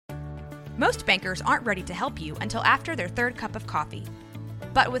Most bankers aren't ready to help you until after their third cup of coffee.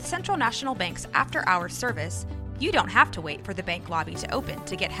 But with Central National Bank's after-hours service, you don't have to wait for the bank lobby to open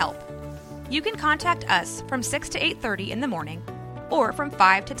to get help. You can contact us from 6 to 8:30 in the morning or from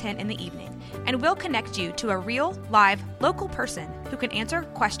 5 to 10 in the evening, and we'll connect you to a real, live, local person who can answer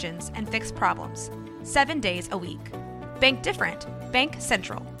questions and fix problems 7 days a week. Bank different. Bank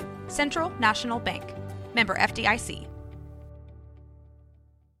Central. Central National Bank. Member FDIC.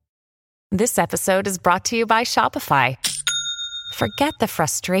 This episode is brought to you by Shopify. Forget the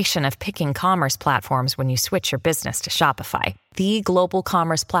frustration of picking commerce platforms when you switch your business to Shopify, the global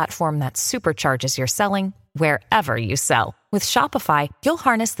commerce platform that supercharges your selling wherever you sell. With Shopify, you'll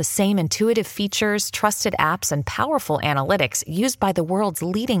harness the same intuitive features, trusted apps, and powerful analytics used by the world's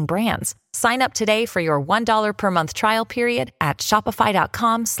leading brands. Sign up today for your $1 per month trial period at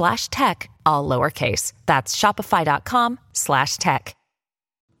shopify.com/tech, all lowercase. That's shopify.com/tech.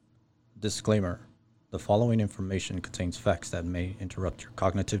 Disclaimer. The following information contains facts that may interrupt your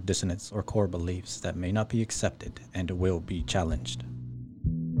cognitive dissonance or core beliefs that may not be accepted and will be challenged.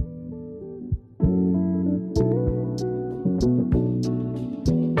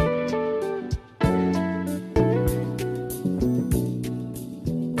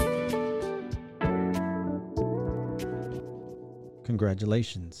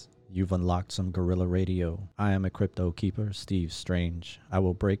 Congratulations. You've unlocked some guerrilla radio. I am a crypto keeper, Steve Strange. I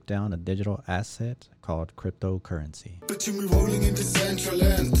will break down a digital asset called cryptocurrency. Picture me rolling into Central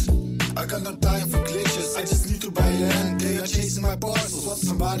Land. I got no time for glitches, I just need to buy land. They are chasing my parcels, what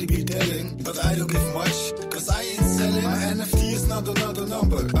somebody be telling. But I don't give much, cause I ain't selling. My NFT is not another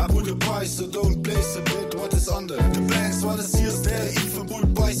number. I put a price, so don't place a bid what is under. The banks wanna see us there, even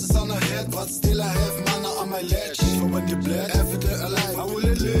put prices on our head. But still I have mana on my ledge. From when the bled, evident alive, how will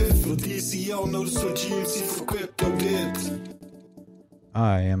it live? For DCL, notice what GMC for crypto did.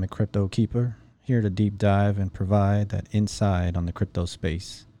 I am a crypto keeper, here to deep dive and provide that insight on the crypto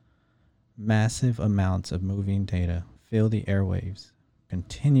space. Massive amounts of moving data fill the airwaves,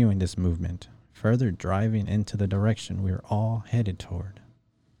 continuing this movement, further driving into the direction we're all headed toward.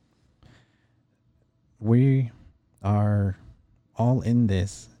 We are all in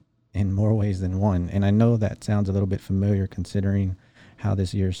this in more ways than one, and I know that sounds a little bit familiar considering how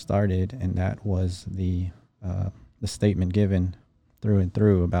this year started, and that was the statement given through and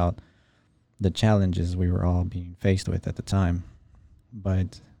through about the challenges we were all being faced with at the time.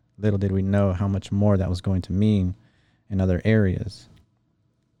 But little did we know how much more that was going to mean in other areas.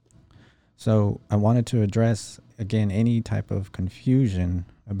 So I wanted to address, again, any type of confusion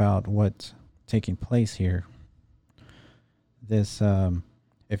about what's taking place here. This,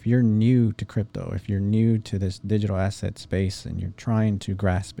 if you're new to crypto, if you're new to this digital asset space and you're trying to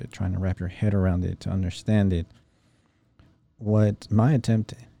grasp it, trying to wrap your head around it, to understand it, what my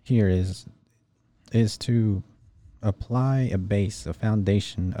attempt here is to apply a base, a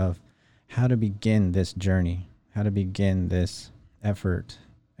foundation of how to begin this journey, how to begin this effort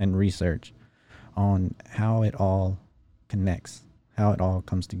and research on how it all connects, how it all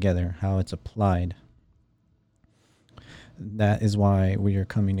comes together, how it's applied. That is why we are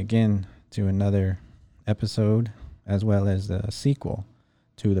coming again to another episode, as well as a sequel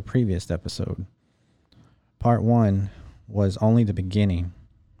to the previous episode. Part 1 was only the beginning,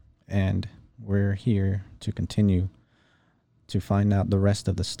 and we're here to continue to find out the rest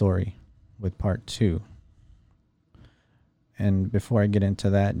of the story with part 2. And before I get into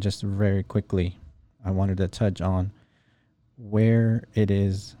that, just very quickly, I wanted to touch on where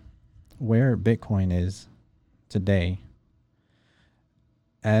Bitcoin is today.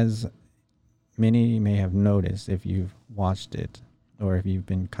 As many may have noticed, if you've watched it or if you've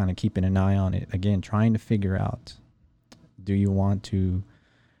been kind of keeping an eye on it, again, trying to figure out, do you want to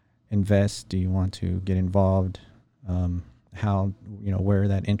invest? Do you want to get involved? How, where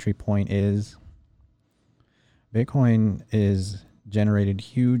that entry point is. Bitcoin is generated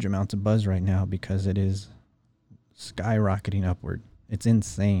huge amounts of buzz right now because it is skyrocketing upward. It's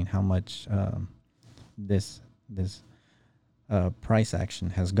insane how much this price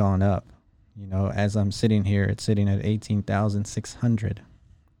action has gone up. As I'm sitting here, it's sitting at 18,600.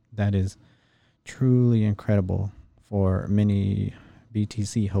 That is truly incredible for many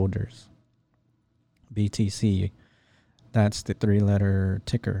BTC holders. BTC, that's the 3-letter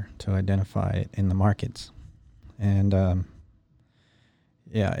ticker to identify it in the markets. And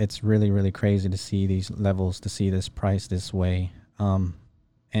it's really, really crazy to see these levels, to see this price this way.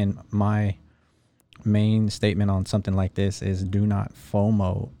 And my main statement on something like this is do not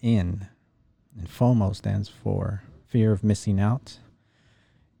FOMO in. And FOMO stands for fear of missing out.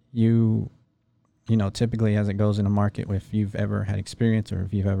 You typically as it goes in the market, if you've ever had experience or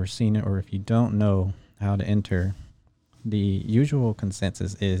if you've ever seen it, or if you don't know how to enter, the usual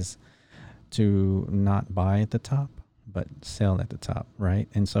consensus is to not buy at the top, but sell at the top, right?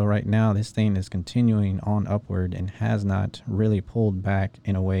 And so right now, this thing is continuing on upward and has not really pulled back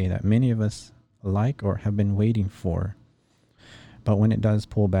in a way that many of us like or have been waiting for. But when it does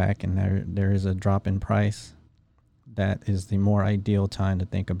pull back and there is a drop in price, that is the more ideal time to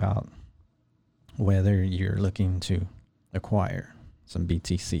think about whether you're looking to acquire some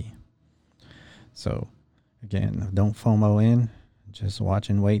BTC. So again, don't FOMO in, just watch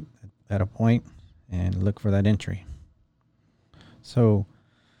and wait at a point and look for that entry. So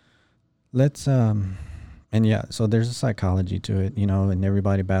let's so there's a psychology to it, and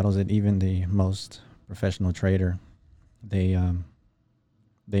everybody battles it. Even the most professional trader, they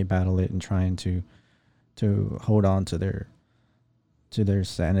battle it and trying to hold on to their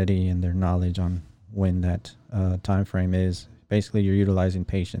sanity and their knowledge on when that time frame is. Basically, you're utilizing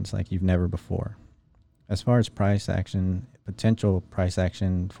patience like you've never before. As far as price action, potential price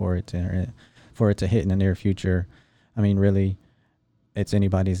action for it to hit in the near future, I mean, really, it's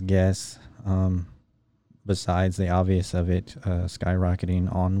anybody's guess. Besides the obvious of it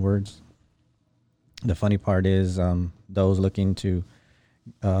skyrocketing onwards. The funny part is those looking to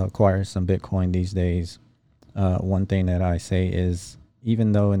acquire some Bitcoin these days. One thing that I say is,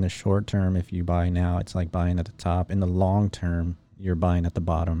 even though in the short term, if you buy now, it's like buying at the top, in the long term, you're buying at the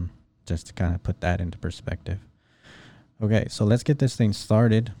bottom, just to kind of put that into perspective. Okay, so let's get this thing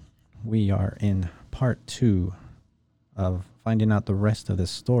started. We are in part 2 of finding out the rest of this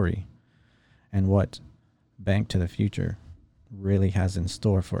story and what Bank to the Future really has in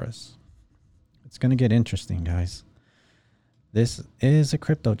store for us. It's going to get interesting, guys. This is a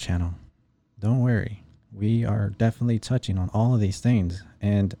crypto channel. Don't worry. We are definitely touching on all of these things,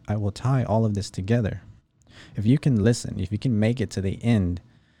 and I will tie all of this together. If you can listen, if you can make it to the end,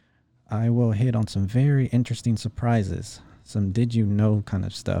 I will hit on some very interesting surprises, some did you know kind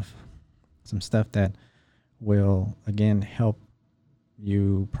of stuff, some stuff that will, again, help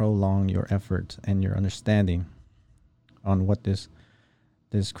you prolong your effort and your understanding on what this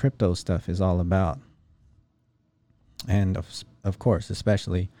crypto stuff is all about. And of course,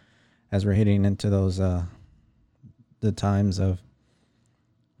 especially as we're hitting into those the times of,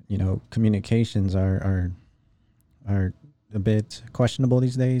 communications are a bit questionable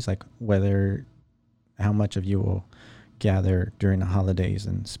these days, like how much of you will gather during the holidays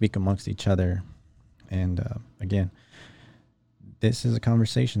and speak amongst each other. And again, this is a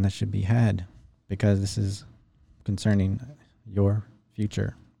conversation that should be had, because this is concerning your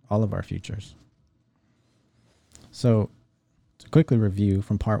future, all of our futures. So to quickly review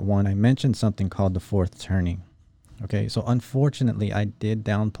from part 1, I mentioned something called the fourth turning. Okay, so unfortunately, I did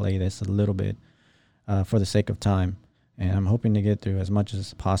downplay this a little bit for the sake of time, and I'm hoping to get through as much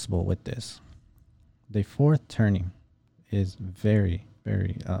as possible with this. The fourth turning is very,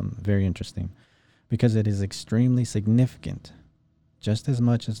 very, very interesting, because it is extremely significant, just as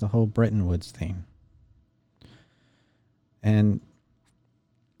much as the whole Bretton Woods thing. And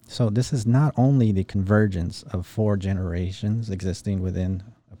so this is not only the convergence of 4 generations existing within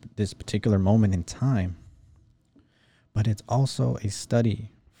this particular moment in time, but it's also a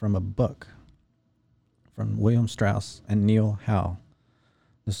study from a book from William Strauss and Neil Howe,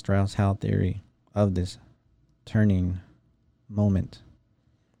 the Strauss-Howe theory of this turning moment.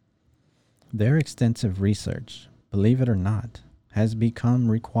 Their extensive research, believe it or not, has become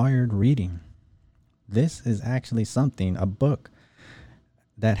required reading. This is actually a book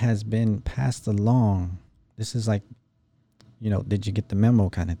that has been passed along. This is like, did you get the memo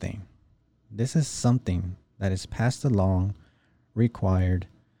kind of thing. This is something that is passed along, required,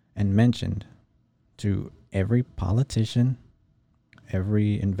 and mentioned to every politician,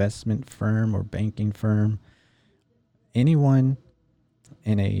 every investment firm or banking firm, anyone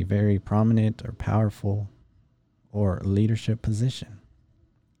in a very prominent or powerful or leadership position.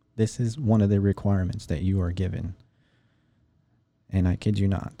 This is one of the requirements that you are given. And I kid you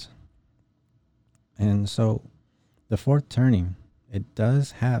not. And so the fourth turning, it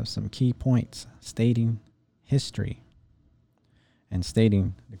does have some key points stating history and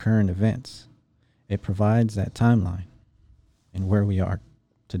stating the current events. It provides that timeline and where we are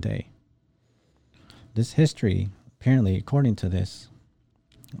today. This history, apparently, according to this,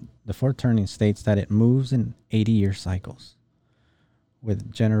 the fourth turning states that it moves in 80-year cycles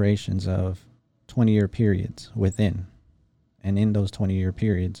with generations of 20-year periods within. And in those 20-year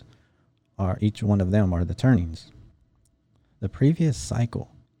periods, each one of them are the turnings. The previous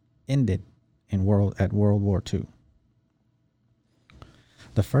cycle ended at World War II.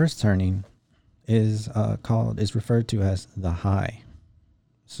 The first turning is referred to as the high.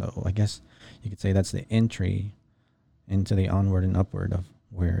 So I guess you could say that's the entry into the onward and upward of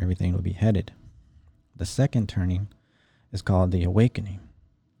where everything will be headed. The second turning is called the awakening.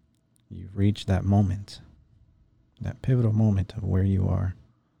 You've reached that moment, that pivotal moment of where you are.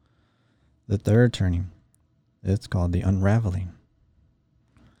 The third turning, it's called the unraveling.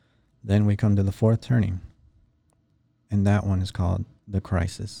 Then we come to the fourth turning, and that one is called the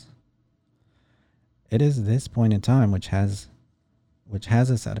crisis. It is this point in time which has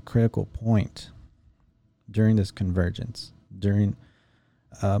us at a critical point during this convergence, during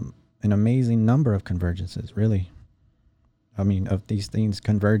an amazing number of convergences, really. I mean, of these things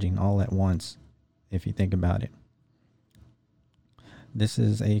converging all at once, if you think about it. This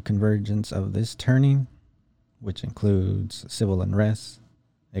is a convergence of this turning, which includes civil unrest,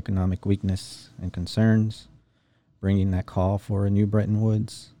 economic weakness and concerns, bringing that call for a new Bretton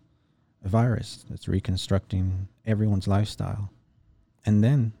Woods, a virus that's reconstructing everyone's lifestyle. And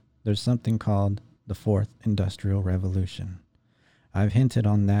then there's something called the Fourth Industrial Revolution. I've hinted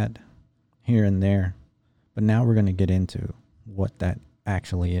on that here and there, but now we're going to get into what that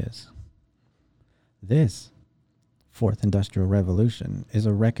actually is. This Fourth Industrial Revolution is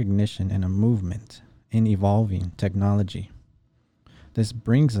a recognition and a movement in evolving technology. This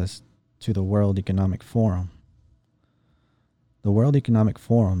brings us to the World Economic Forum. The World Economic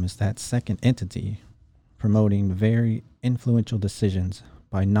Forum is that second entity promoting very influential decisions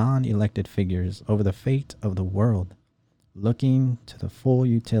by non-elected figures over the fate of the world, looking to the full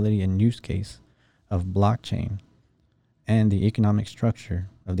utility and use case of blockchain and the economic structure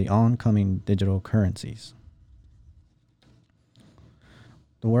of the oncoming digital currencies.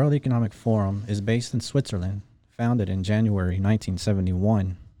 The World Economic Forum is based in Switzerland, founded in January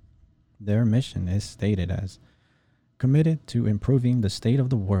 1971. Their mission is stated as committed to improving the state of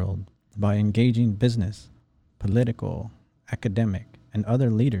the world by engaging business, political, academic, and other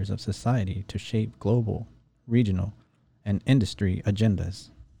leaders of society to shape global, regional, and industry agendas.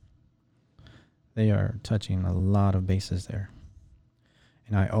 They are touching a lot of bases there.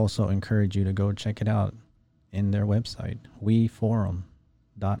 And I also encourage you to go check it out in their website,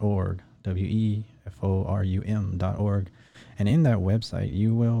 weforum.org, weforum.org. And in that website,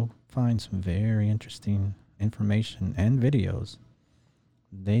 you will find some very interesting information and videos.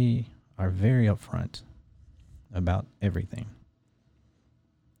 They are very upfront about everything.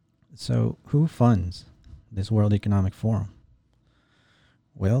 So who funds this World Economic Forum?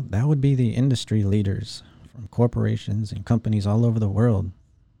 Well, that would be the industry leaders from corporations and companies all over the world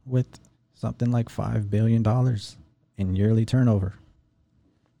with something like $5 billion in yearly turnover.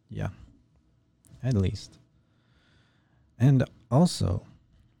 Yeah, at least. And also,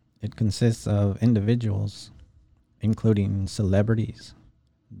 it consists of individuals, including celebrities,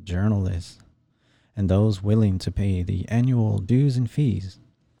 journalists, and those willing to pay the annual dues and fees,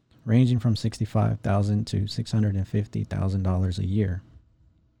 ranging from $65,000 to $650,000 a year.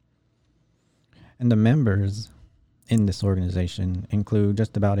 And the members in this organization include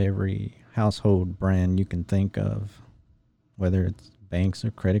just about every household brand you can think of, whether it's banks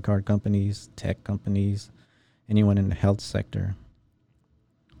or credit card companies, tech companies, anyone in the health sector.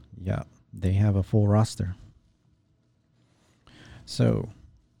 Yeah, they have a full roster. So,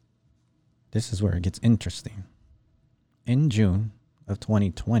 this is where it gets interesting. In June of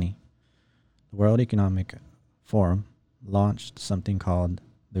 2020, the World Economic Forum launched something called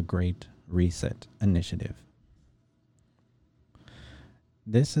the Great Reset Initiative.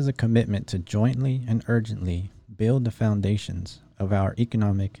 This is a commitment to jointly and urgently build the foundations of our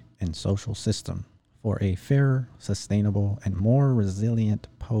economic and social system for a fairer, sustainable, and more resilient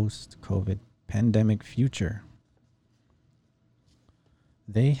post-COVID pandemic future.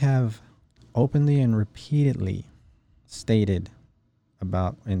 They have openly and repeatedly stated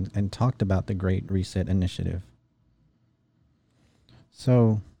about and talked about the Great Reset Initiative.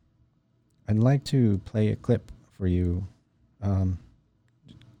 So I'd like to play a clip for you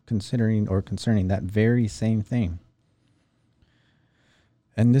concerning that very same thing.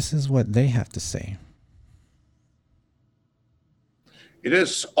 And this is what they have to say. It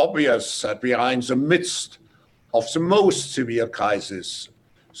is obvious that we are in the midst of the most severe crisis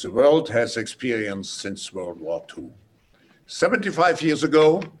the world has experienced since World War II. 75 years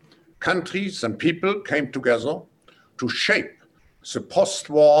ago, countries and people came together to shape the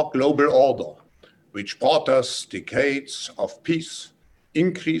post-war global order, which brought us decades of peace,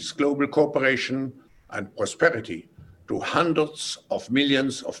 increased global cooperation, and prosperity to hundreds of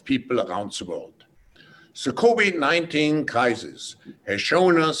millions of people around the world. The COVID-19 crisis has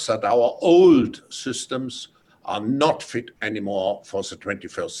shown us that our old systems are not fit anymore for the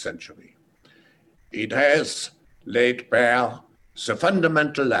 21st century. It has laid bare the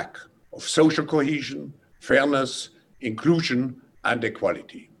fundamental lack of social cohesion, fairness, inclusion, and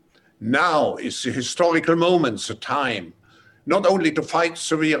equality. Now is the historical moment, the time, not only to fight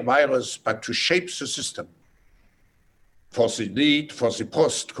severe virus, but to shape the system for the need for the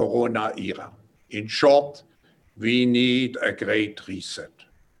post-corona era. In short, we need a great reset.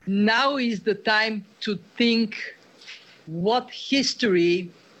 Now is the time to think what history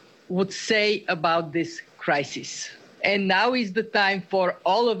would say about this crisis. And now is the time for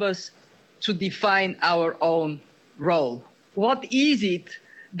all of us to define our own role. What is it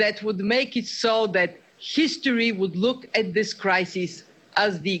that would make it so that history would look at this crisis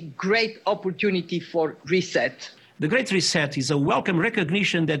as the great opportunity for reset? The Great Reset is a welcome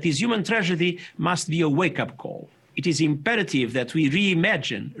recognition that this human tragedy must be a wake-up call. It is imperative that we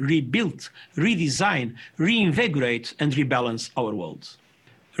reimagine, rebuild, redesign, reinvigorate, and rebalance our world.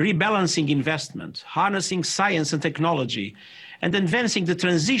 Rebalancing investment, harnessing science and technology, and advancing the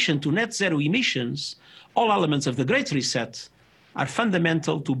transition to net zero emissions, all elements of the Great Reset, are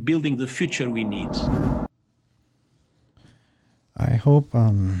fundamental to building the future we need. I hope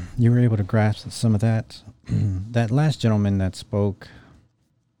you were able to grasp some of that. That last gentleman that spoke,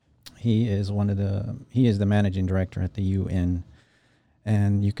 he is the managing director at the UN.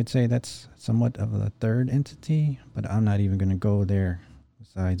 And you could say that's somewhat of a third entity, but I'm not even going to go there.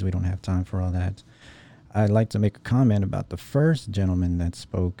 Besides, we don't have time for all that. I'd like to make a comment about the first gentleman that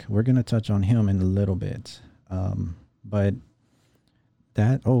spoke. We're going to touch on him in a little bit. But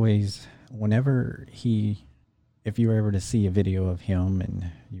that always, whenever if you were ever to see a video of him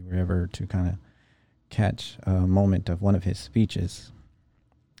and you were ever to kind of catch a moment of one of his speeches,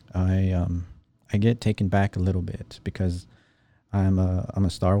 I get taken back a little bit because I'm a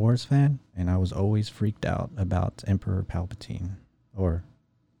Star Wars fan, and I was always freaked out about Emperor Palpatine.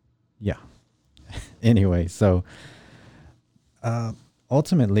 Anyway, so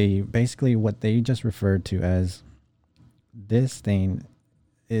ultimately, basically what they just referred to as this thing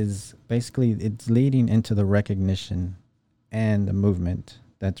is basically it's leading into the recognition and the movement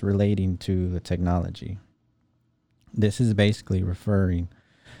that's relating to the technology. This is basically referring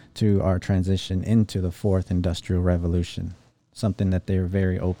to our transition into the fourth industrial revolution, something that they're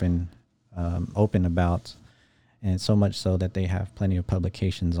very open about, and so much so that they have plenty of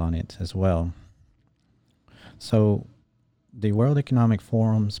publications on it as well. So the World Economic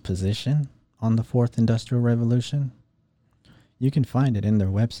Forum's position on the fourth industrial revolution, you can find it in their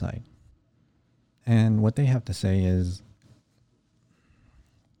website. And what they have to say is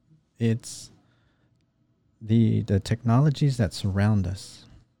it's the technologies that surround us,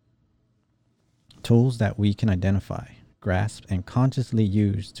 tools that we can identify, grasp, and consciously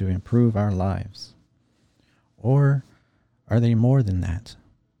use to improve our lives. Or are they more than that?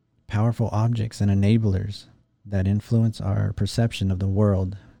 Powerful objects and enablers that influence our perception of the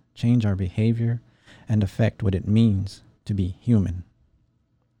world, change our behavior, and affect what it means to be human.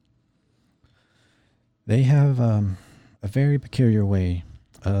 They have a very peculiar way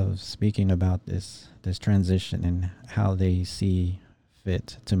of speaking about this transition and how they see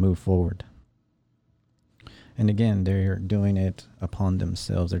fit to move forward. And again, they're doing it upon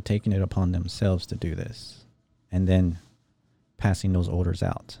themselves. They're taking it upon themselves to do this and then passing those orders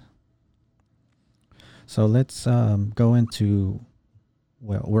out. So let's go into,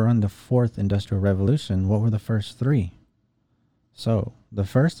 well, we're on the fourth industrial revolution. What were the first three? So the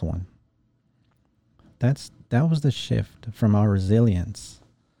first one, that was the shift from our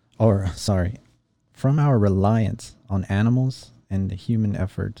from our reliance on animals and the human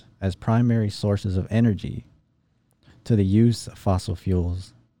effort as primary sources of energy to the use of fossil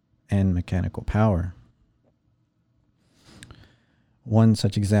fuels and mechanical power. One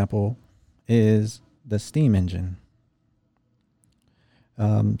such example is the steam engine.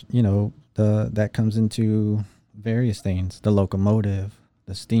 That comes into various things: the locomotive,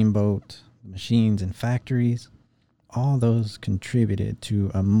 the steamboat, the machines in factories. All those contributed to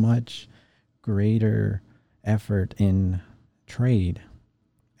a much greater effort in trade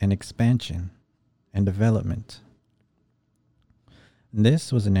and expansion and development.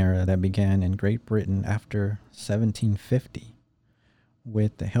 This was an era that began in Great Britain after 1750,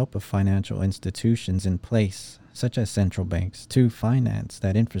 with the help of financial institutions in place, such as central banks, to finance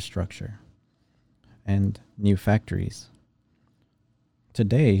that infrastructure and new factories.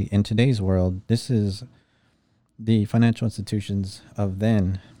 Today, in today's world, this is the financial institutions of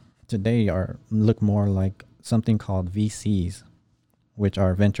then. Today look more like something called VCs, which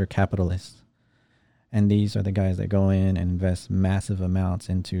are venture capitalists. And these are the guys that go in and invest massive amounts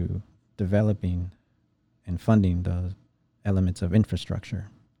into developing and funding the elements of infrastructure.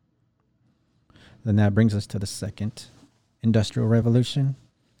 Then that brings us to the second Industrial Revolution,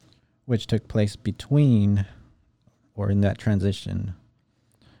 which took place between, or in that transition,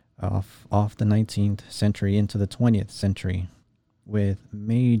 off the 19th century into the 20th century, with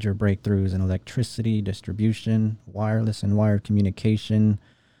major breakthroughs in electricity distribution, wireless and wired communication,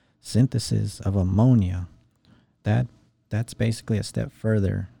 synthesis of ammonia. That's basically a step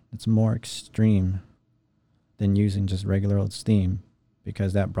further. It's more extreme than using just regular old steam,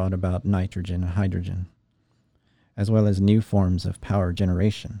 because that brought about nitrogen and hydrogen, as well as new forms of power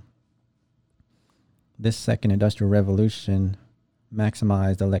generation. This second industrial revolution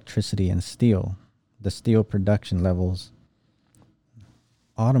maximized electricity and steel, the steel production levels,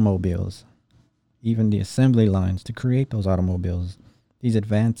 automobiles, even the assembly lines to create those automobiles. These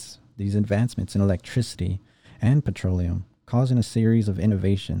advancements in electricity and petroleum, causing a series of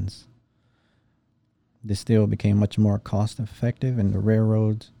innovations. The steel became much more cost effective, and the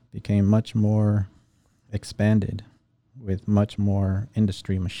railroads became much more expanded with much more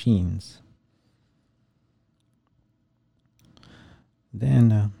industry machines.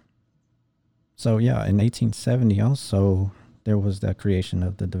 Then, in 1870 also, there was the creation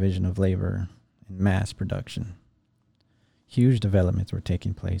of the division of labor and mass production. Huge developments were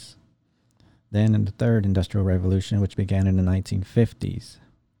taking place. Then in the third industrial revolution, which began in the 1950s,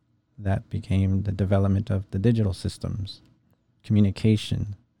 that became the development of the digital systems,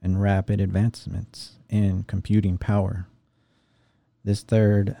 communication, and rapid advancements in computing power. This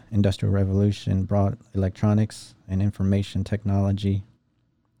third industrial revolution brought electronics and information technology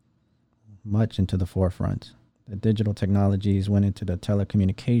much into the forefront. The digital technologies went into the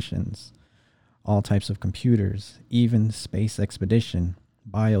telecommunications, all types of computers, even space expedition,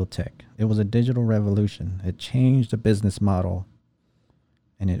 biotech. It was a digital revolution. It changed the business model,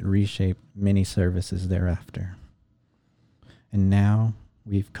 and it reshaped many services thereafter. And now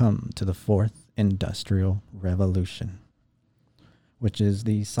we've come to the fourth industrial revolution, which is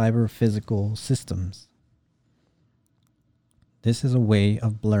the cyber-physical systems. This is a way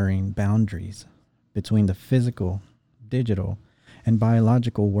of blurring boundaries between the physical, digital, and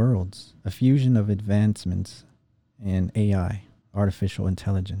biological worlds, a fusion of advancements in AI, artificial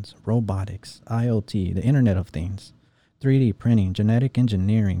intelligence, robotics, IoT, the Internet of Things, 3D printing, genetic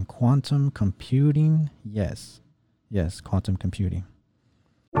engineering, quantum computing. Yes, quantum computing.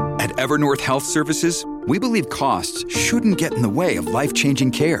 At Evernorth Health Services, we believe costs shouldn't get in the way of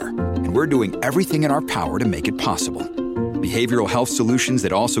life-changing care, and we're doing everything in our power to make it possible. Behavioral health solutions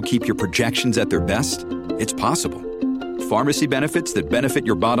that also keep your projections at their best? It's possible. Pharmacy benefits that benefit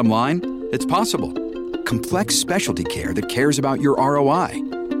your bottom line? It's possible. Complex specialty care that cares about your ROI?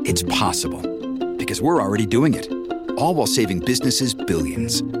 It's possible. Because we're already doing it. All while saving businesses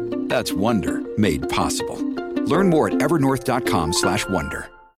billions. That's Wonder made possible. Learn more at evernorth.com/wonder.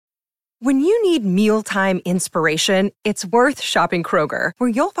 When you need mealtime inspiration, it's worth shopping Kroger, where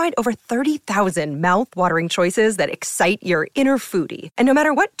you'll find over 30,000 mouth-watering choices that excite your inner foodie. And no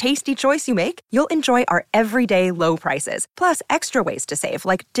matter what tasty choice you make, you'll enjoy our everyday low prices, plus extra ways to save,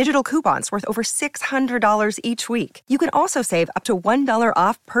 like digital coupons worth over $600 each week. You can also save up to $1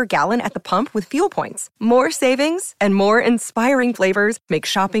 off per gallon at the pump with fuel points. More savings and more inspiring flavors make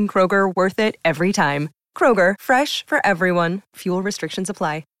shopping Kroger worth it every time. Kroger, fresh for everyone. Fuel restrictions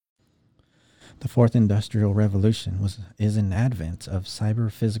apply. The fourth industrial revolution is an advent of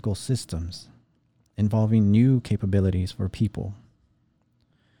cyber-physical systems involving new capabilities for people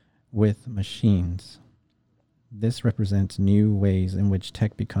with machines. This represents new ways in which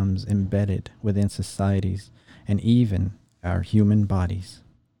tech becomes embedded within societies and even our human bodies.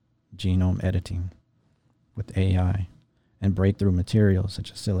 Genome editing with AI and breakthrough materials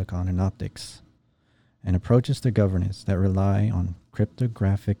such as silicon and optics, and approaches to governance that rely on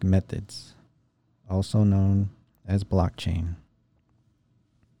cryptographic methods, also known as blockchain.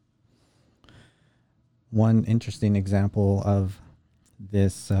 One interesting example of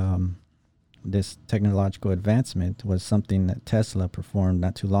this this technological advancement was something that Tesla performed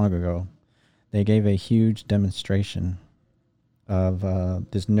not too long ago. They gave a huge demonstration of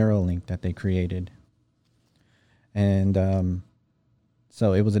this Neuralink that they created. And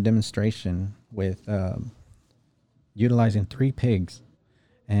so it was a demonstration with utilizing 3 pigs,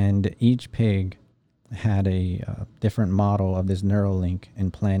 and each pig had a different model of this Neuralink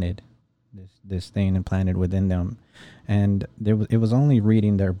implanted, this thing implanted within them, and it was only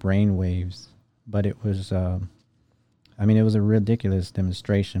reading their brain waves, but it was, it was a ridiculous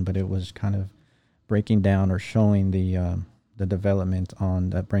demonstration, but it was kind of breaking down or showing the development on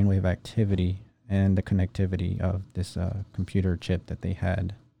the brainwave activity and the connectivity of this computer chip that they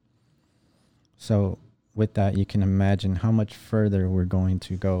had. So with that, you can imagine how much further we're going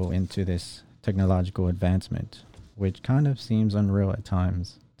to go into this technological advancement, which kind of seems unreal at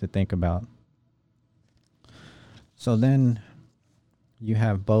times to think about. So then you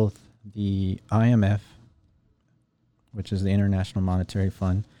have both the IMF, which is the International Monetary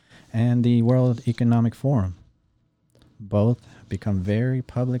Fund, and the World Economic Forum. Both become very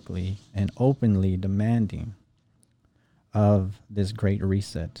publicly and openly demanding of this great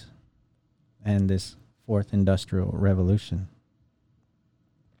reset and this fourth industrial revolution.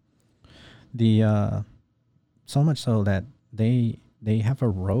 So much so that they have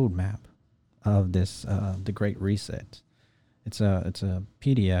a roadmap of this the Great Reset. It's a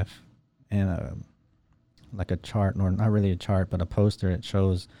PDF and like a chart, or not really a chart, but a poster. It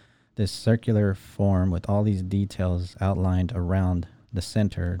shows this circular form with all these details outlined around the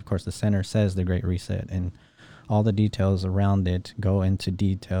center. Of course, the center says the Great Reset, and all the details around it go into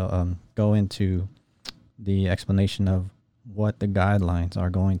the explanation of what the guidelines are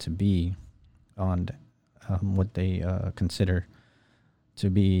going to be on what they consider to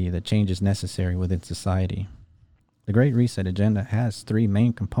be the changes necessary within society. The Great Reset agenda has three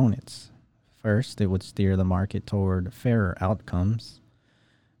main components. First, it would steer the market toward fairer outcomes,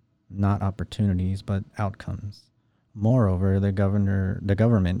 not opportunities, but outcomes. Moreover, the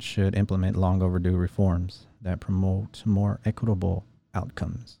government should implement long overdue reforms that promote more equitable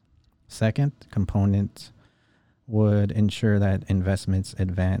outcomes. Second component would ensure that investments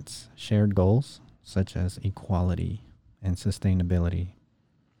advance shared goals such as equality and sustainability.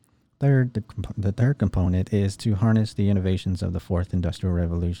 Third, the third component is to harness the innovations of the fourth industrial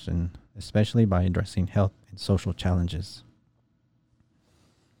revolution, especially by addressing health and social challenges.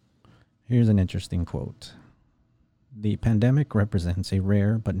 Here's an interesting quote. The pandemic represents a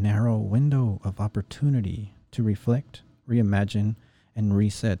rare but narrow window of opportunity to reflect, reimagine, and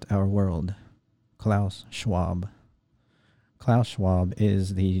reset our world. Klaus Schwab. Klaus Schwab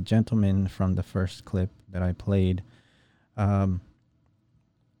is the gentleman from the first clip that I played,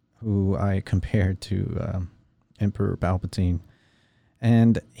 who I compared to Emperor Palpatine.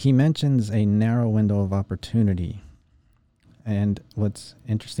 And he mentions a narrow window of opportunity. And what's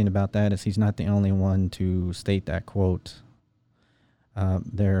interesting about that is he's not the only one to state that quote.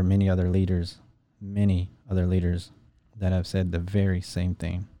 There are many other leaders that have said the very same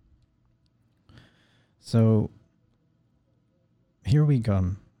thing. So here we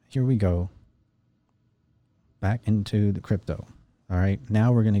go back into the crypto. All right,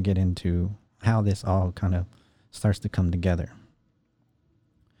 now we're going to get into how this all kind of starts to come together.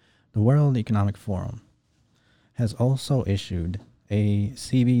 The World Economic Forum has also issued a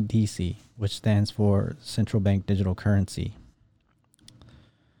CBDC, which stands for Central Bank Digital Currency.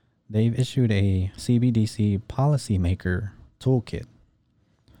 They've issued a CBDC Policymaker Toolkit.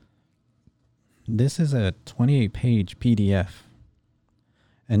 This is a 28-page PDF,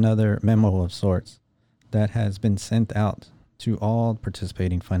 another memo of sorts, that has been sent out to all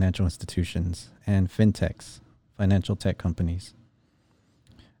participating financial institutions and fintechs, financial tech companies.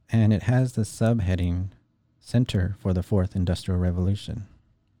 And it has the subheading Center for the Fourth Industrial Revolution.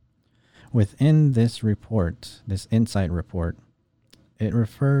 Within this report, this insight report, it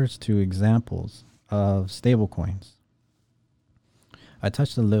refers to examples of stablecoins. I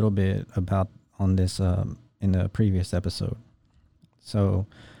touched a little bit on this in the previous episode. So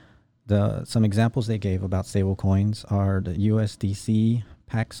some examples they gave about stablecoins are the USDC,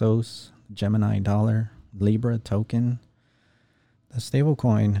 Paxos, Gemini Dollar, Libra token. The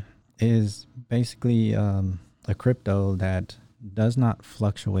stablecoin is basically a crypto that does not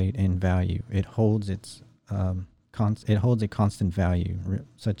fluctuate in value. It holds a constant value,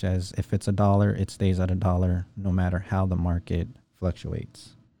 such as if it's $1, it stays at $1 no matter how the market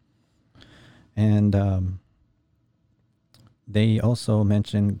fluctuates. And they also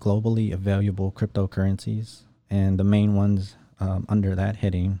mention globally available cryptocurrencies, and the main ones under that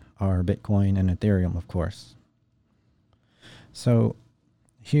heading are Bitcoin and Ethereum, of course. So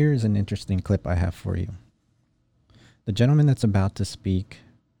here's an interesting clip I have for you. The gentleman that's about to speak,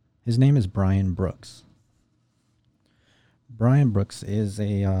 his name is Brian Brooks. Brian Brooks is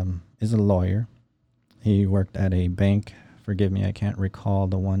a lawyer. He worked at a bank. Forgive me, I can't recall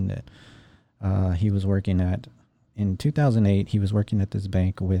the one that he was working at. In 2008, he was working at this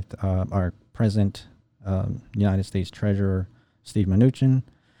bank with our present United States Treasurer, Steve Mnuchin,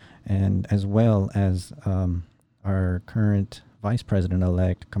 and as well as our current Vice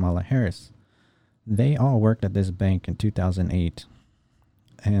President-elect, Kamala Harris. They all worked at this bank in 2008.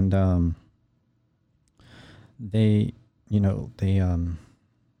 And they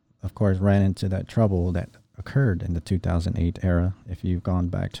of course, ran into that trouble that occurred in the 2008 era. If you've gone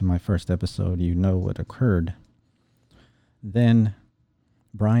back to my first episode, you know what occurred. Then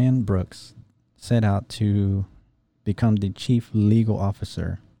Brian Brooks set out to become the chief legal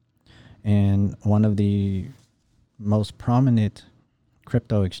officer in one of the most prominent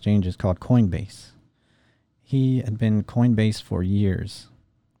crypto exchanges called Coinbase. He had been Coinbase for years,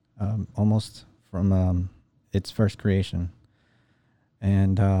 almost from its first creation.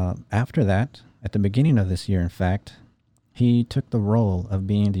 And after that, at the beginning of this year, in fact, he took the role of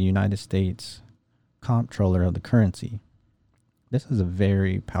being the United States comptroller of the currency. This is a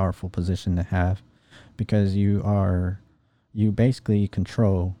very powerful position to have because you basically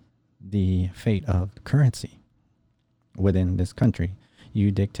control the fate of the currency within this country.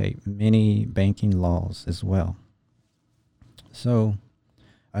 You dictate many banking laws as well. So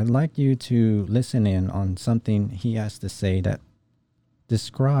I'd like you to listen in on something he has to say that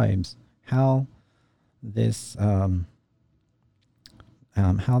describes how this kind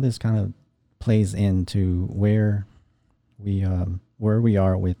of plays into where we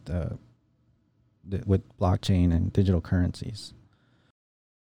are with blockchain and digital currencies.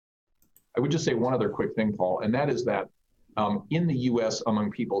 I would just say one other quick thing, Paul, and that is that in the US,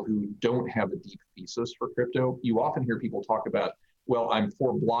 among people who don't have a deep thesis for crypto, you often hear people talk about, well, I'm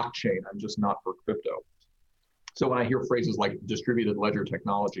for blockchain, I'm just not for crypto. So when I hear phrases like distributed ledger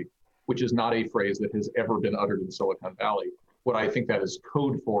technology, which is not a phrase that has ever been uttered in Silicon Valley, what I think that is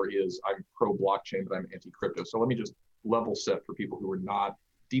code for is I'm pro-blockchain, but I'm anti-crypto. So let me just level set for people who are not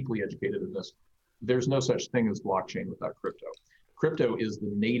deeply educated in this. There's no such thing as blockchain without crypto. Crypto is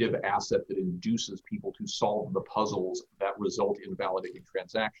the native asset that induces people to solve the puzzles that result in validating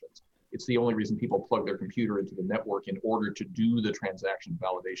transactions. It's the only reason people plug their computer into the network in order to do the transaction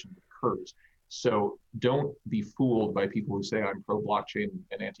validation that occurs. So don't be fooled by people who say I'm pro-blockchain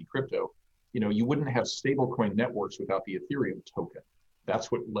and anti-crypto. You wouldn't have stablecoin networks without the Ethereum token.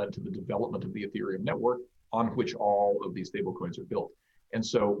 That's what led to the development of the Ethereum network on which all of these stablecoins are built. And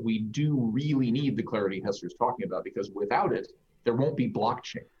so we do really need the clarity Hester's talking about, because without it, there won't be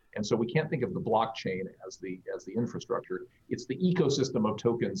blockchain. And so we can't think of the blockchain as the infrastructure. It's the ecosystem of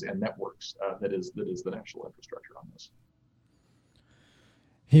tokens and networks that is the national infrastructure on this.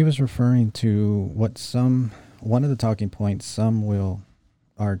 He was referring to one of the talking points some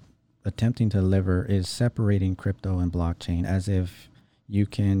are attempting to deliver is separating crypto and blockchain, as if you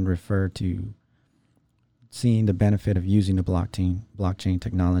can refer to seeing the benefit of using the blockchain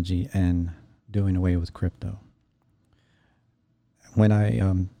technology and doing away with crypto.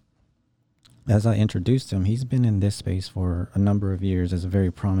 When as I introduced him, he's been in this space for a number of years as a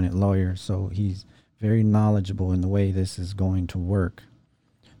very prominent lawyer, so he's very knowledgeable in the way this is going to work.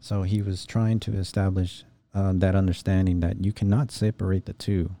 So he was trying to establish that understanding that you cannot separate the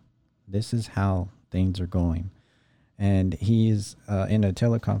two. This is how things are going. And he is in a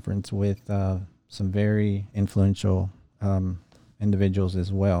teleconference with some very influential individuals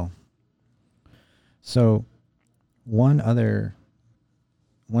as well. So one other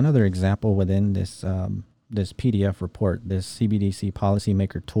example within this this PDF report, this CBDC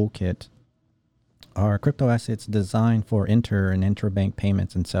Policymaker Toolkit, are crypto assets designed for inter and intrabank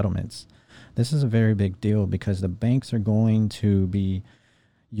payments and settlements. This is a very big deal because the banks are going to be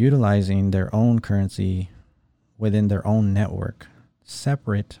utilizing their own currency within their own network,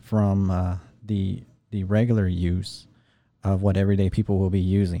 separate from the regular use of what everyday people will be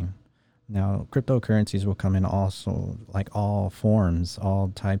using. Now, cryptocurrencies will come in also like all forms, all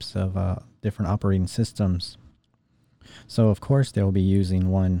types of different operating systems. So, of course, they'll be using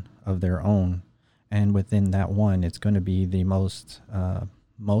one of their own. And within that one, it's going to be the most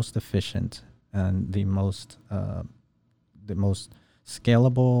efficient and the most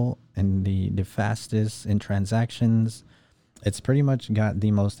scalable and the fastest in transactions. It's pretty much got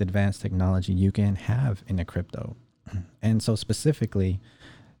the most advanced technology you can have in a crypto. And so specifically,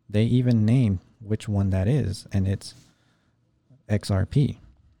 they even name which one that is, and it's XRP.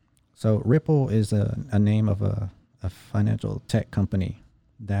 So Ripple is a name of a financial tech company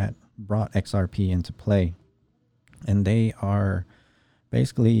that brought XRP into play. And they are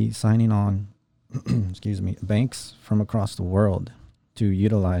basically signing on, banks from across the world to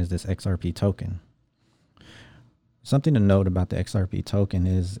utilize this XRP token. Something to note about the XRP token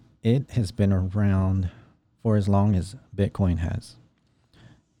is it has been around for as long as Bitcoin has.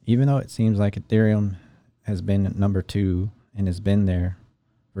 Even though it seems like Ethereum has been number 2 and has been there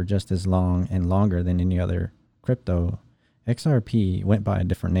for just as long and longer than any other crypto, XRP went by a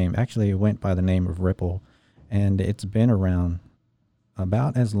different name. Actually, it went by the name of Ripple, and it's been around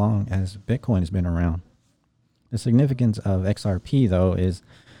about as long as Bitcoin has been around. The significance of XRP, though, is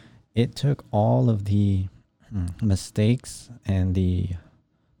it took all of the mistakes and the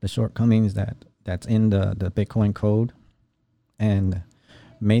shortcomings that's in the Bitcoin code and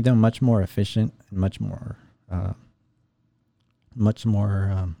made them much more efficient and much more. I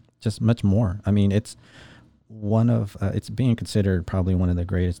mean, it's it's being considered probably one of the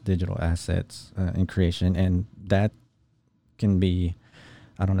greatest digital assets in creation, and that can be,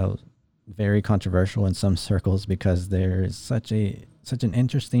 I don't know, very controversial in some circles because there is such an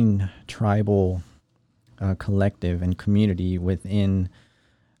interesting tribal collective and community within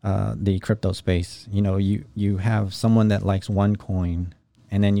the crypto space. You know, you have someone that likes one coin,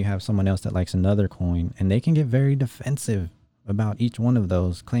 and then you have someone else that likes another coin, and they can get very defensive about each one of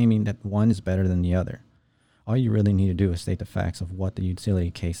those, claiming that one is better than the other. All you really need to do is state the facts of what the utility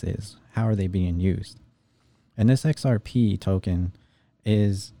case is. How are they being used? And this XRP token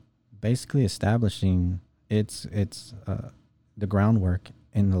is basically establishing its the groundwork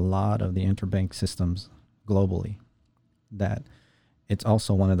in a lot of the interbank systems globally, that it's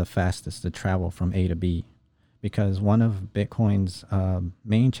also one of the fastest to travel from A to B. Because one of Bitcoin's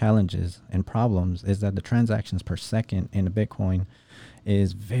main challenges and problems is that the transactions per second in a Bitcoin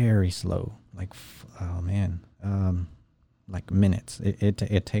is very slow. Like, like minutes.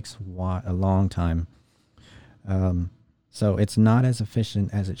 It takes a long time. So it's not as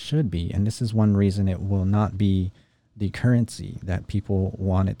efficient as it should be. And this is one reason it will not be the currency that people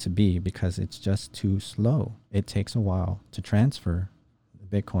want it to be, because it's just too slow. It takes a while to transfer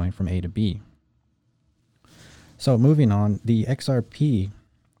Bitcoin from A to B. So moving on, the XRP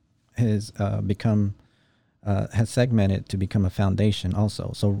has has segmented to become a foundation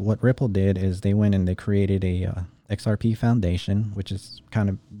also. So what Ripple did is they went and they created a XRP Foundation, which is kind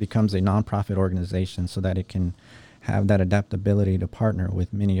of becomes a nonprofit organization so that it can have that adaptability to partner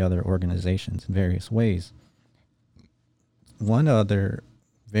with many other organizations in various ways. One other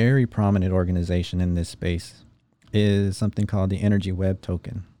very prominent organization in this space is something called the Energy Web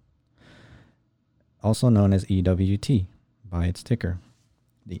Token, also known as EWT by its ticker.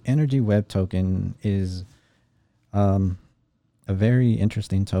 The Energy Web Token is a very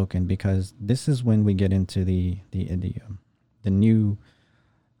interesting token because this is when we get into the new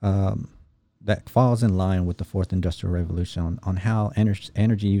that falls in line with the fourth industrial revolution on how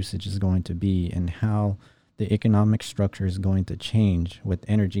energy usage is going to be and how the economic structure is going to change with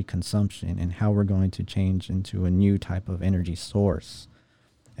energy consumption and how we're going to change into a new type of energy source.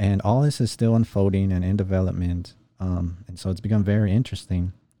 And all this is still unfolding and in development. And so it's become very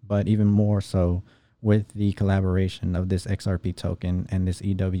interesting, but even more so with the collaboration of this XRP token and this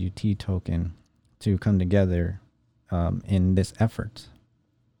EWT token to come together in this effort.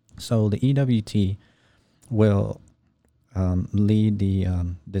 So the EWT will lead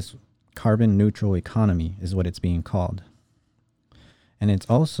this carbon neutral economy is what it's being called. And it's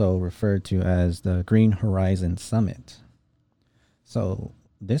also referred to as the Green Horizon Summit. So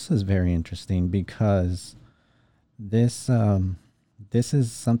this is very interesting because this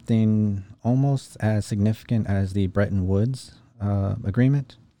is something almost as significant as the Bretton Woods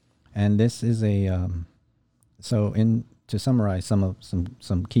agreement. And this is to summarize some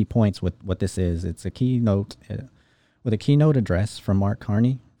key points with what this is, it's a keynote with a keynote address from Mark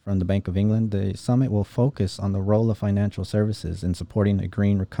Carney from the Bank of England. The summit will focus on the role of financial services in supporting a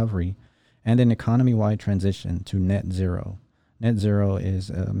green recovery and an economy-wide transition to net zero. Net zero is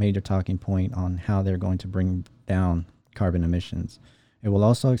a major talking point on how they're going to bring down carbon emissions. It will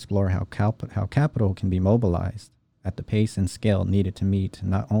also explore how capital can be mobilized at the pace and scale needed to meet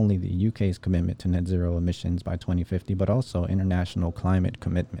not only the UK's commitment to net zero emissions by 2050, but also international climate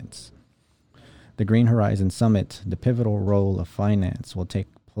commitments. The Green Horizon Summit, the pivotal role of finance, will take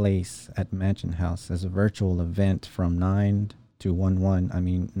place at Mansion House as a virtual event from 9 through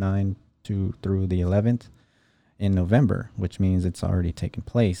the 11th in November, which means it's already taken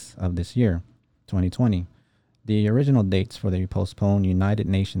place of this year, 2020. The original dates for the postponed United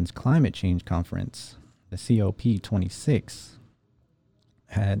Nations Climate Change Conference, the COP26,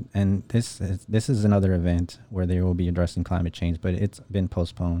 this is another event where they will be addressing climate change, but it's been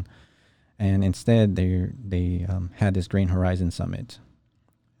postponed. And instead, they had this Green Horizon Summit,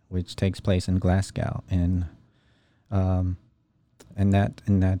 which takes place in Glasgow, and that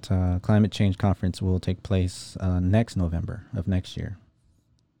climate change conference will take place next November of next year.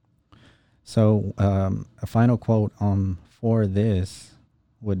 So a final quote for this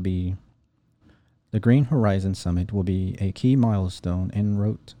would be, the Green Horizon Summit will be a key milestone en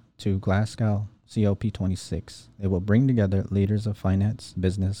route to Glasgow COP26. It will bring together leaders of finance,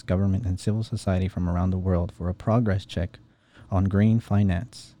 business, government, and civil society from around the world for a progress check on green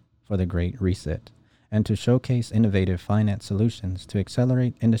finance for the Great Reset, and to showcase innovative finance solutions to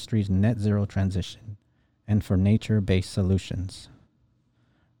accelerate industry's net zero transition and for nature-based solutions.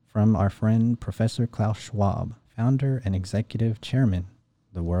 From our friend Professor Klaus Schwab, founder and executive chairman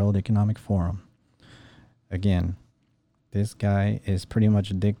the World Economic Forum. Again, this guy is pretty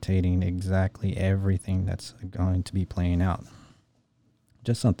much dictating exactly everything that's going to be playing out.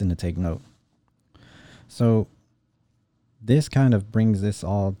 Just something to take note. So this kind of brings this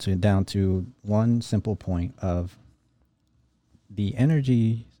all down to one simple point of the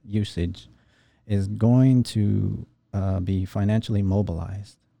energy usage is going to be financially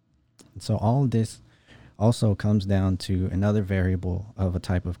mobilized. And so all of this also comes down to another variable of a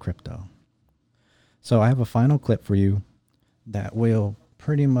type of crypto. So I have a final clip for you that will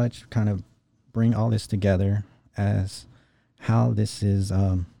pretty much kind of bring all this together as how this is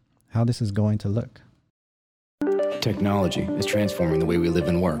going to look. Technology is transforming the way we live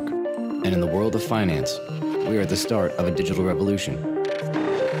and work. And in the world of finance, we are at the start of a digital revolution.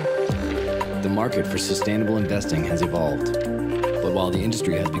 The market for sustainable investing has evolved. But while the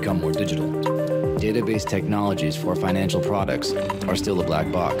industry has become more digital, database technologies for financial products are still a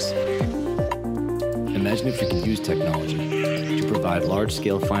black box. Imagine if we could use technology to provide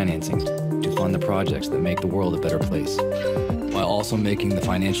large-scale financing to fund the projects that make the world a better place, while also making the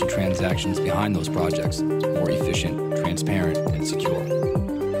financial transactions behind those projects more efficient, transparent, and secure.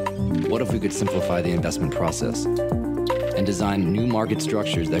 What if we could simplify the investment process and design new market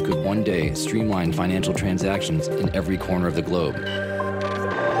structures that could one day streamline financial transactions in every corner of the globe?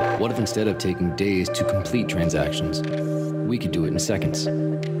 What if instead of taking days to complete transactions, we could do it in seconds?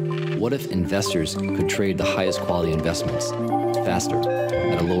 What if investors could trade the highest quality investments faster,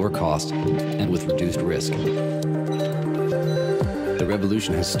 at a lower cost, and with reduced risk? The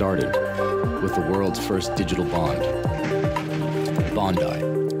revolution has started with the world's first digital bond, Bondi,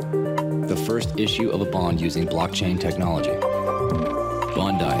 the first issue of a bond using blockchain technology.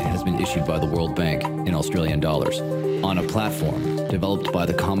 Bondi has been issued by the World Bank in Australian dollars on a platform developed by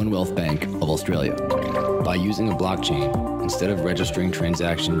the Commonwealth Bank of Australia. By using a blockchain, instead of registering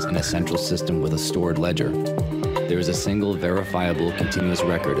transactions in a central system with a stored ledger, there is a single verifiable continuous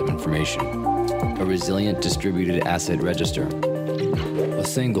record of information, a resilient distributed asset register, a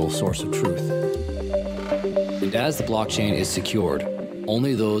single source of truth. And as the blockchain is secured,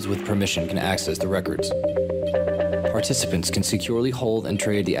 only those with permission can access the records. Participants can securely hold and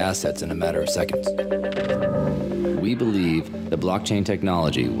trade the assets in a matter of seconds. We believe that blockchain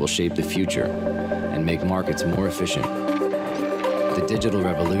technology will shape the future and make markets more efficient. The digital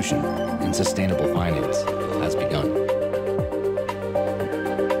revolution in sustainable finance has begun.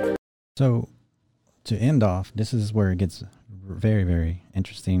 So to end off, this is where it gets very, very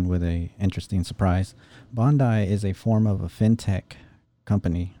interesting with a interesting surprise. Bondi is a form of a fintech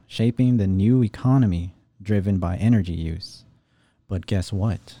company shaping the new economy driven by energy use. But guess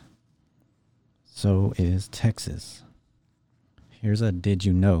what? So is Texas. Here's a did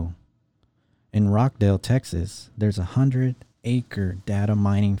you know. In Rockdale, Texas, there's a 100-acre data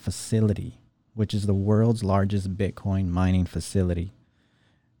mining facility, which is the world's largest Bitcoin mining facility,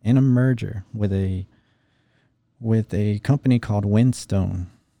 in a merger with a company called Whinstone.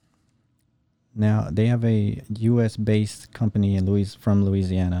 Now, they have a U.S.-based company from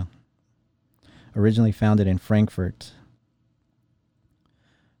Louisiana, originally founded in Frankfurt.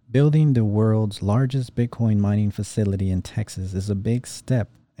 Building the world's largest Bitcoin mining facility in Texas is a big step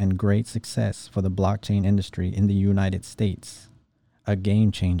and great success for the blockchain industry in the United States. A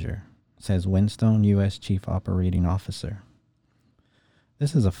game changer, says Whinstone U.S. Chief Operating Officer.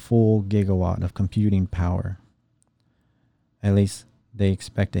 This is a full gigawatt of computing power. At least they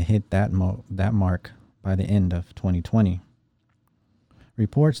expect to hit that mark by the end of 2020.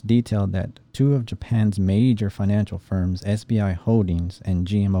 Reports detailed that two of Japan's major financial firms, SBI Holdings and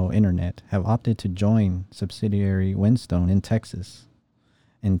GMO Internet, have opted to join subsidiary Whinstone in Texas's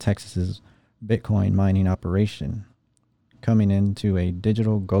Bitcoin mining operation. Coming into a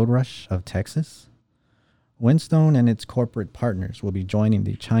digital gold rush of Texas, Whinstone and its corporate partners will be joining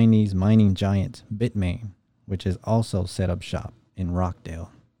the Chinese mining giant Bitmain, which has also set up shop in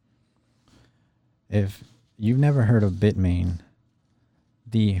Rockdale. If you've never heard of Bitmain,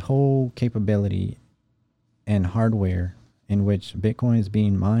 the whole capability and hardware in which Bitcoin is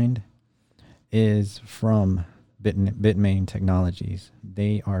being mined is from Bitmain Technologies.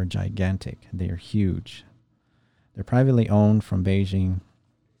 They are gigantic. They are huge. They're privately owned from Beijing,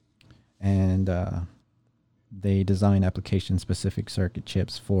 and they design application-specific circuit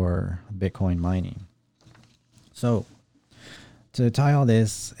chips for Bitcoin mining. So, to tie all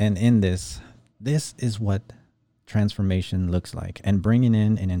this and end this is what transformation looks like, and bringing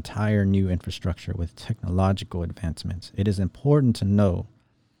in an entire new infrastructure with technological advancements. It is important to know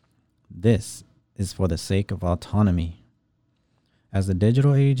this is for the sake of autonomy. As the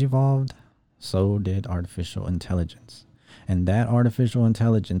digital age evolved, so did artificial intelligence. And that artificial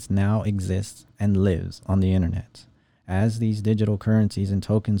intelligence now exists and lives on the internet. As these digital currencies and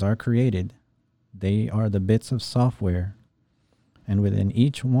tokens are created, they are the bits of software, and within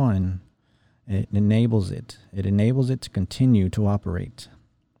each one, it enables it. It enables it to continue to operate.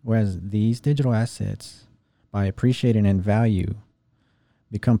 Whereas these digital assets, by appreciating in value,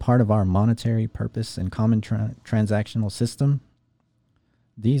 become part of our monetary purpose and common transactional system.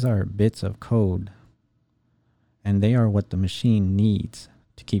 These are bits of code, and they are what the machine needs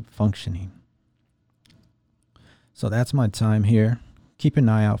to keep functioning. So that's my time here. Keep an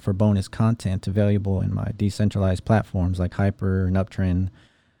eye out for bonus content available in my decentralized platforms like Hyper and Uptrend.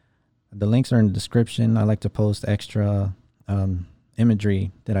 The links are in the description. I like to post extra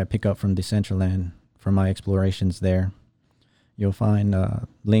imagery that I pick up from Decentraland for my explorations there. You'll find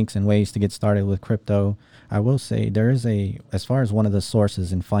links and ways to get started with crypto. I will say there is as far as one of the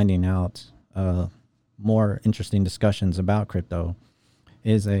sources in finding out more interesting discussions about crypto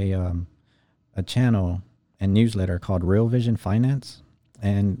is a channel and newsletter called Real Vision Finance.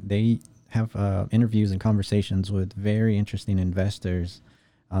 And they have interviews and conversations with very interesting investors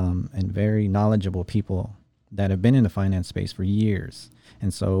and very knowledgeable people that have been in the finance space for years.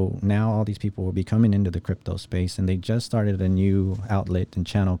 And so now all these people will be coming into the crypto space, and they just started a new outlet and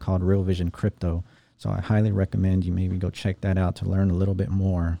channel called Real Vision Crypto. So I highly recommend you maybe go check that out to learn a little bit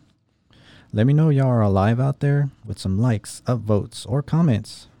more. Let me know y'all are alive out there with some likes, upvotes, or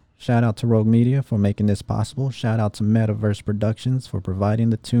comments. Shout out to Rogue Media for making this possible. Shout out to Metaverse Productions for providing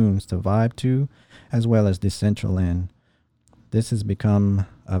the tunes to vibe to, as well as Decentraland. This has become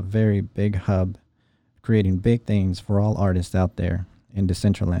a very big hub, creating big things for all artists out there in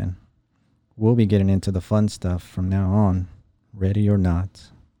Decentraland. We'll be getting into the fun stuff from now on, ready or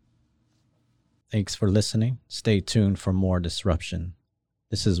not. Thanks for listening. Stay tuned for more disruption.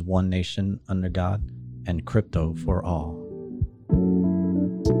 This is One Nation Under God and Crypto for All.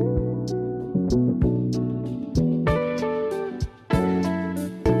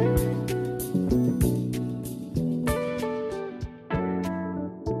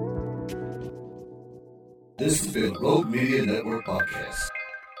 This has been Rogue Media Network Podcast.